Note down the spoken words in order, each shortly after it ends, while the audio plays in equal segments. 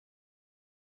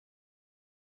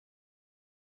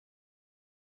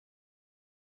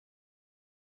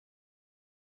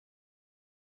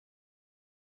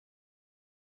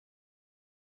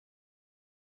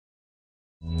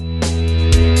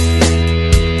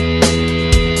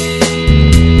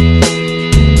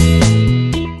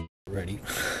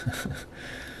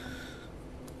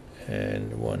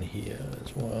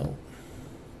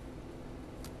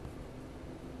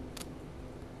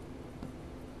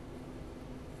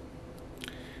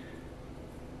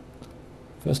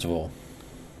First of all,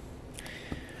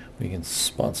 we can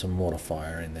spot some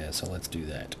modifier in there, so let's do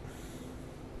that.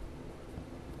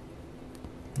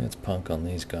 Let's punk on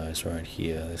these guys right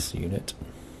here, this unit.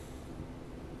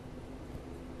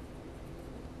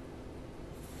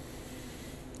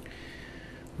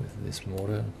 With this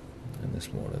mortar and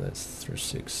this mortar, that's through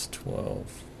 6,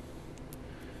 12,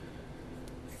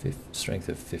 strength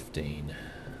of 15.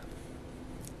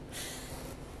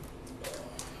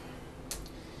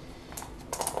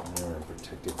 They're in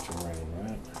protected terrain,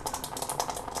 right?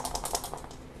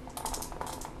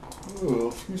 Oh,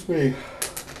 excuse me.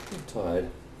 I'm tired.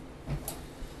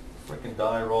 Freaking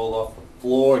die rolled off the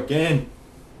floor again.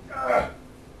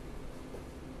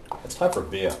 It's time for a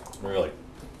beer, really.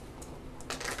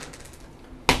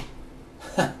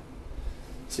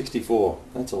 64.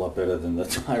 That's a lot better than the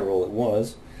die roll it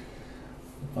was.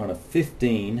 On a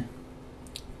 15,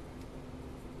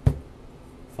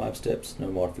 5 steps,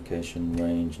 no modification,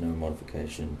 range, no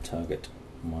modification, target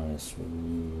minus 3,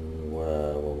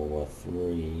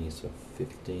 so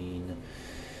 15.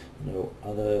 No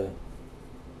other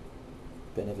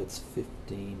benefits.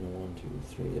 15, 1, 2,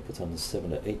 3. It puts on the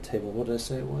 7 to 8 table. What did I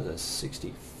say it was? A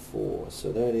 64.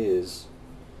 So that is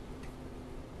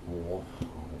a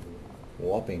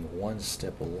whopping 1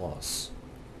 step a loss.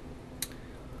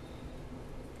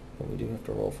 But we do have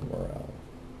to roll for morale.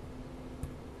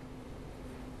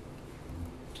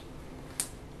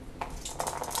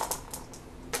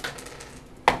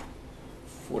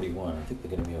 I think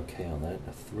they're going to be okay on that.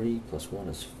 A 3 plus 1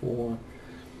 is 4.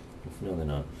 No, they're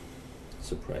not.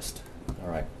 Suppressed.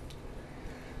 Alright.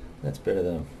 That's better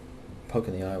than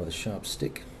poking the eye with a sharp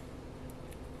stick.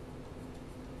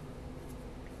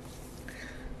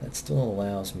 That still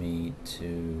allows me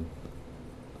to...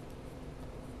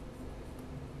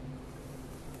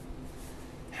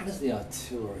 How does the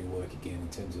artillery work again in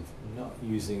terms of not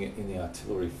using it in the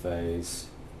artillery phase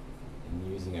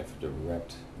and using it for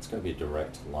direct... It's going to be a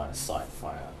direct line of sight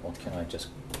fire. Or can I just...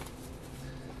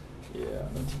 Yeah,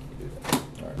 I don't think you can do that.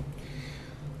 Alright.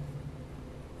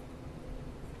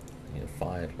 I need a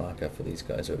fired marker for these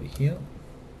guys over here.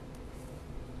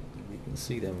 We can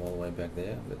see them all the way back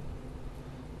there, but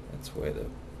that's where the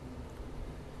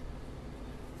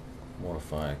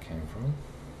modifier came from.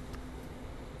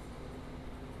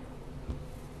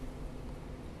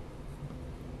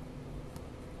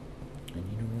 And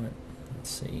you know what?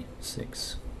 Let's see,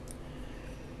 6.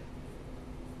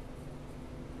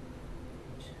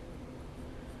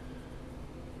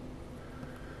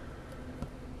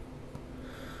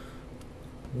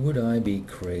 Would I be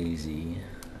crazy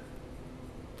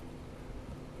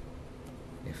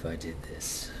if I did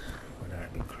this? Would I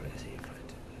be crazy if I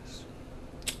did this?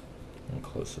 I'm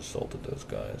close assaulted those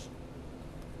guys.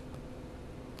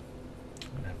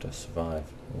 I'm gonna have to survive.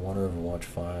 1 overwatch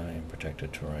fire in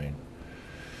protected terrain.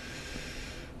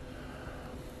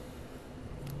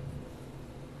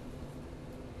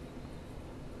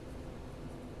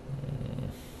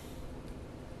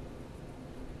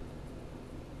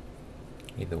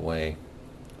 Either way,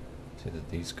 it's either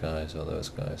these guys or those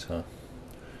guys, huh?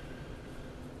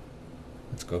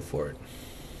 Let's go for it.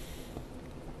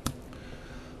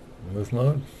 Move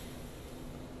mode.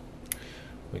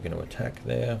 We're going to attack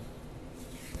there.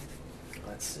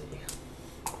 Let's see.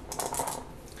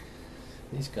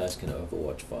 These guys can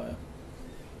overwatch fire.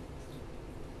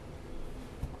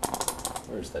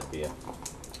 Where's that beer?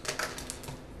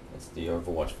 That's the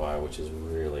overwatch fire, which is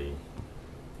really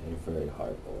a very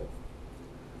high roll.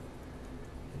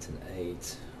 It's an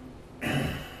 8.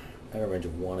 At a range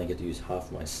of 1, I get to use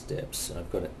half my steps, and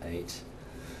I've got an 8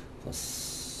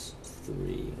 plus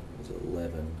 3 is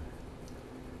 11.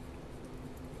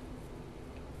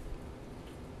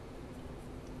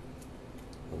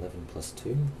 11 plus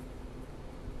 2.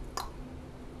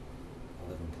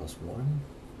 11 plus 1.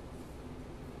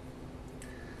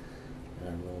 And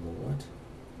I roll the what?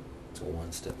 It's a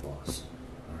 1 step loss.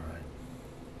 Alright.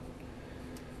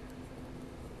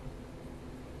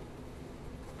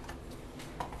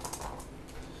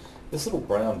 This little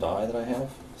brown die that I have,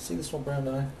 see this little brown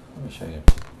die? Let me show you.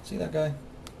 See that guy?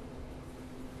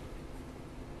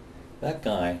 That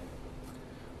guy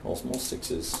rolls more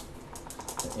 6s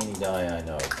than any die I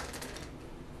know.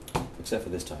 Except for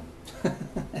this time.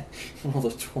 Rolled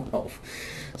a 12.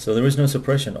 So there is no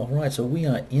suppression. Alright, so we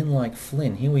are in like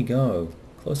Flynn. Here we go.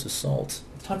 Close assault.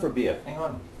 Time for a beer. Hang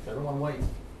on. Everyone wait.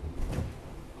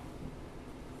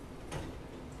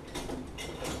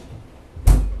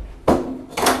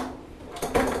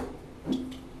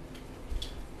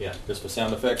 Yeah, just for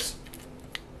sound effects.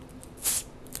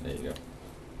 There you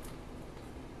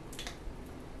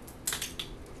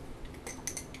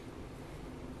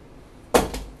go.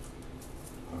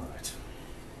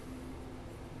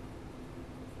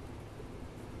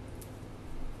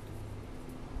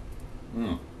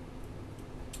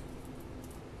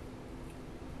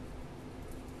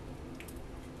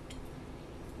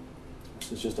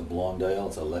 This is just a Blondale,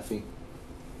 it's a Leffy.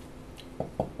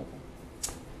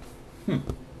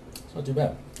 It's not too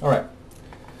bad. Alright,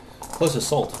 close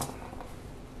assault.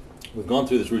 We've gone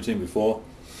through this routine before.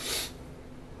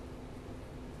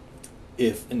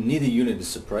 If neither unit is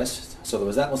suppressed, so there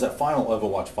was that final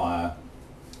Overwatch fire.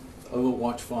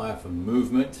 Overwatch fire for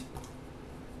movement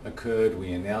occurred.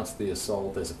 We announced the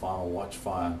assault. There's a final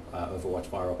Overwatch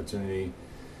fire opportunity.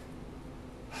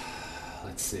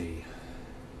 Let's see.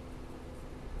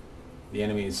 The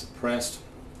enemy is suppressed.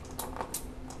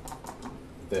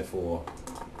 Therefore,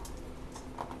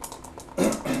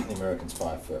 the Americans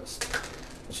fire first.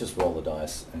 Let's just roll the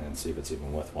dice and see if it's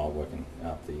even worthwhile working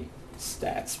out the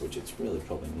stats, which it's really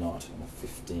probably not. I'm a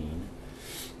 15.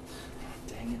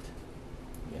 Dang it.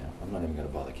 Yeah, I'm not even going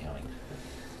to bother counting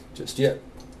just yet.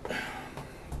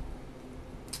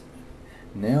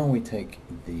 Now we take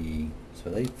the, so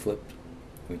they flipped,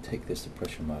 we take their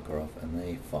suppression marker off and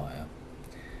they fire.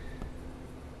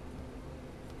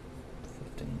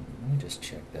 15, let me just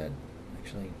check that.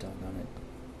 Actually, doggone it.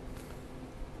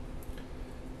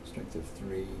 Strength of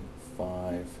 3,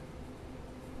 5,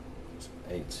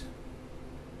 8. 8.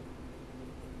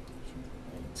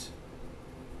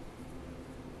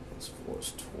 4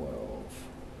 is 12.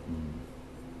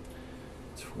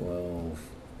 12.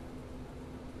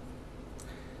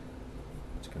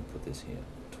 Just going to put this here.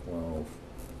 12.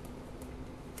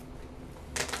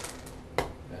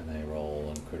 And they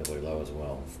roll incredibly low as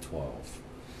well. 12.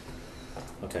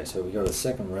 Okay, so we go to the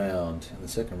second round. In the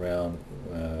second round,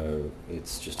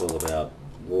 it's just all about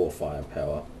raw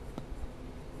firepower.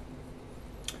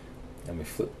 And we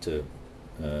flip to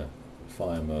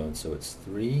fire mode, so it's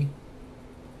 3.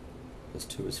 Plus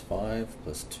 2 is 5,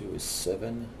 plus 2 is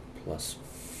 7, plus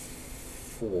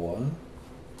 4,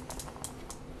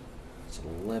 it's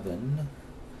 11,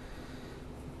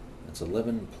 that's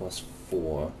 11 plus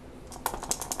 4,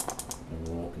 and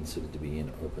we're all considered to be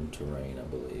in open terrain, I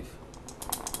believe.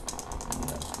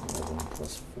 Yeah, 11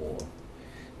 plus 4.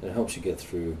 It helps you get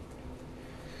through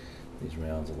these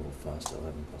rounds a little faster,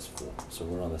 11 plus 4. So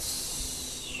we're on the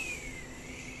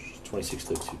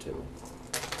 26-32 table.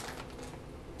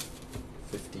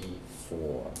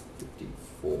 54,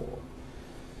 54,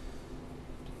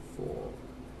 54,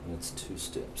 that's 2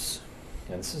 steps.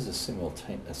 And this is a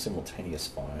simultaneous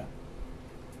fire.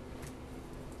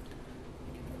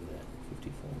 You can know that,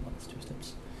 54 months, 2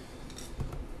 steps.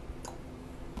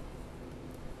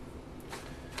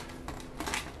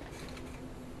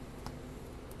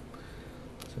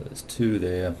 So there's 2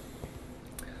 there,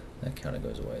 that counter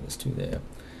goes away, there's 2 there.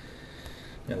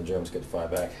 And the Germans get to fire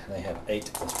back. They have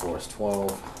 8 plus 4 is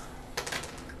 12.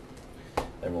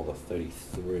 They roll a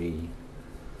 33.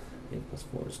 8 plus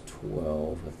 4 is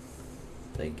 12.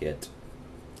 They get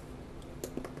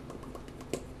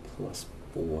plus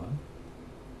 4.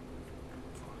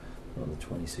 On the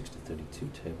 26 to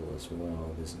 32 table as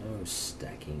well. There's no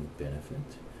stacking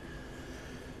benefit.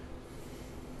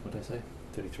 What did I say?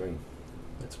 33.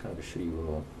 That's kind of a shitty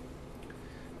roll.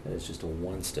 That is just a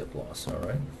 1-step loss,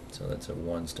 alright? So that's a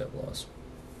 1-step loss.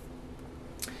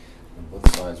 And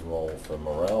both sides roll for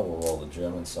morale. We'll roll the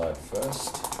German side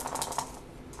first.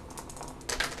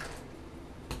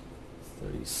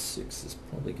 36 is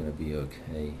probably going to be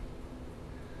okay.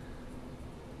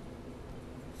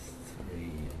 3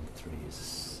 and 3 is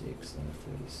 6, and a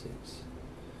 36.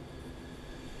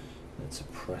 That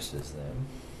suppresses them.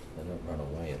 They don't run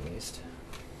away at least.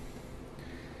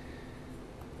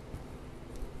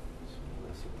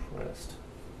 Suppressed.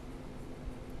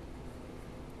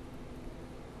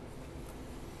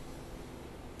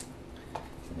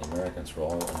 And the Americans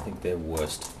roll. I think their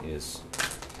worst is,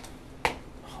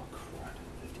 oh crap,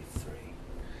 53.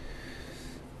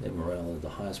 Their morale, the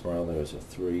highest morale there is a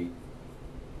 3.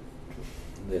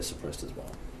 They're suppressed as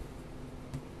well.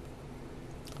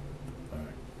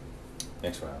 Alright.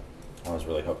 Next round. I was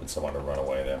really hoping someone would run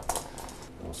away there.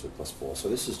 Also plus 4. So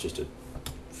this is just a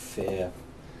fair,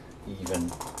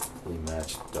 evenly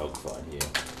matched dogfight here.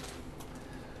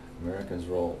 Americans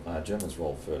roll, Germans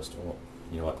roll first. Oh,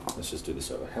 you know what? Let's just do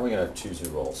this over. How are we going to choose who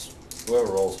rolls?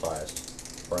 Whoever rolls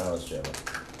highest. Brown is German.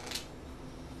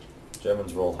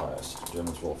 Germans roll highest.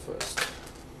 Germans roll first.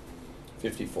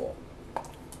 54.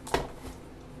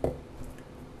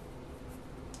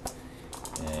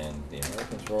 And the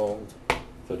Americans rolled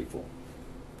 34.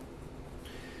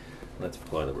 Let's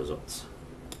apply the results.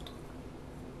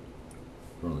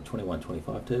 We're on the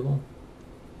 21-25 table.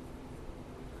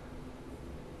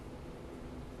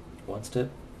 1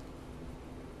 step.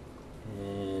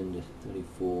 And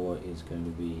 34 is going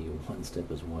to be 1 step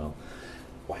as well.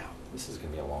 Wow, this is going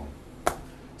to be a long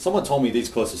Someone told me these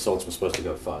close assaults were supposed to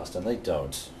go fast, and they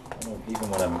don't. Even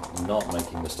when I'm not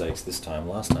making mistakes this time.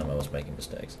 Last time I was making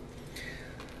mistakes.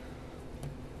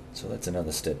 So that's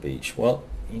another step each. Well,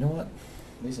 you know what?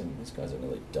 These guys are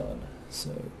nearly done.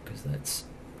 So, because that's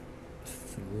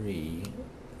 3,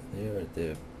 they're at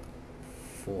their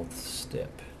 4th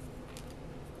step.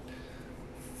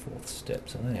 4th step.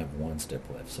 So they have 1 step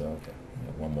left. So okay, we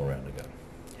have 1 more round to go.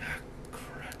 Ah,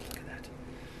 crap! Look at that.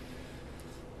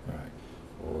 All right.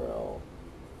 Rel,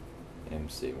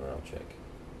 MC, Rel check.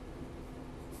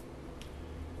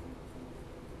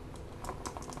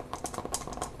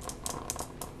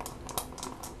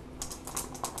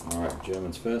 Alright,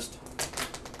 Germans first.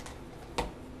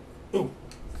 Ooh,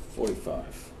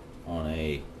 45 on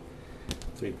a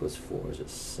 3 plus 4 is a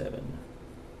 7.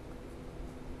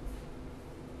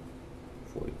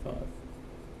 45.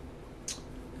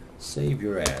 Save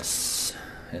your ass.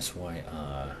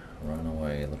 SYR. Run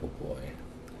away, little boy.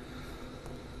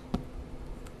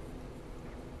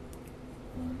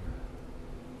 1,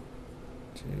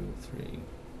 2, 3, 4,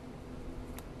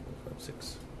 5,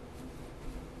 6.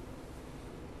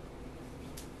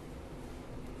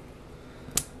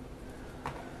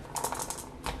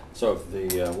 So if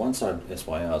the one side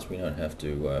SYRs, we don't have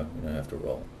to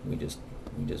roll. We just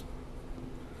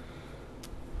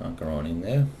hunker on in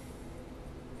there.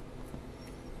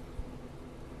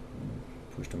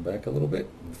 Pushed them back a little bit.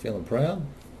 I'm feeling proud.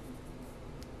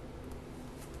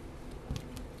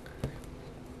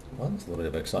 Well, there's a little bit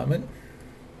of excitement,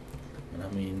 and I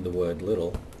mean the word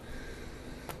little.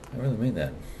 I really mean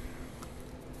that.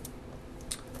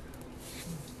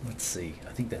 Let's see,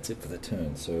 I think that's it for the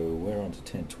turn. So we're on to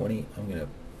 10:20. I'm going to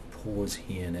pause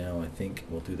here now. I think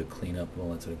we'll do the cleanup and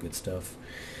all that sort of good stuff.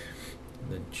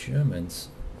 The Germans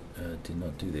did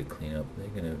not do their cleanup. They're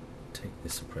going to take the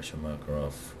suppression marker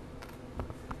off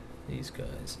these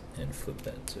guys and flip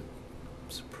that to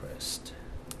suppressed.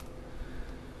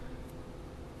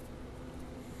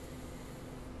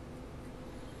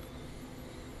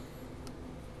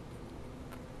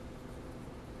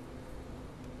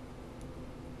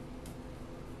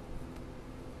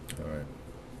 Alright.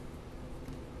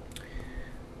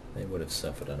 They would have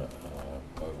suffered an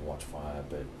overwatch fire,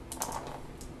 but there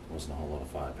wasn't a whole lot of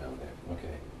firepower there.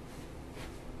 Okay.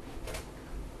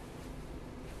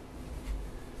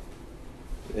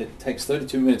 It takes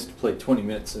 32 minutes to play 20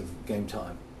 minutes of game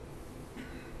time.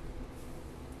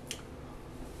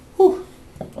 Whew.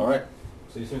 Alright.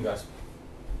 See you soon, guys.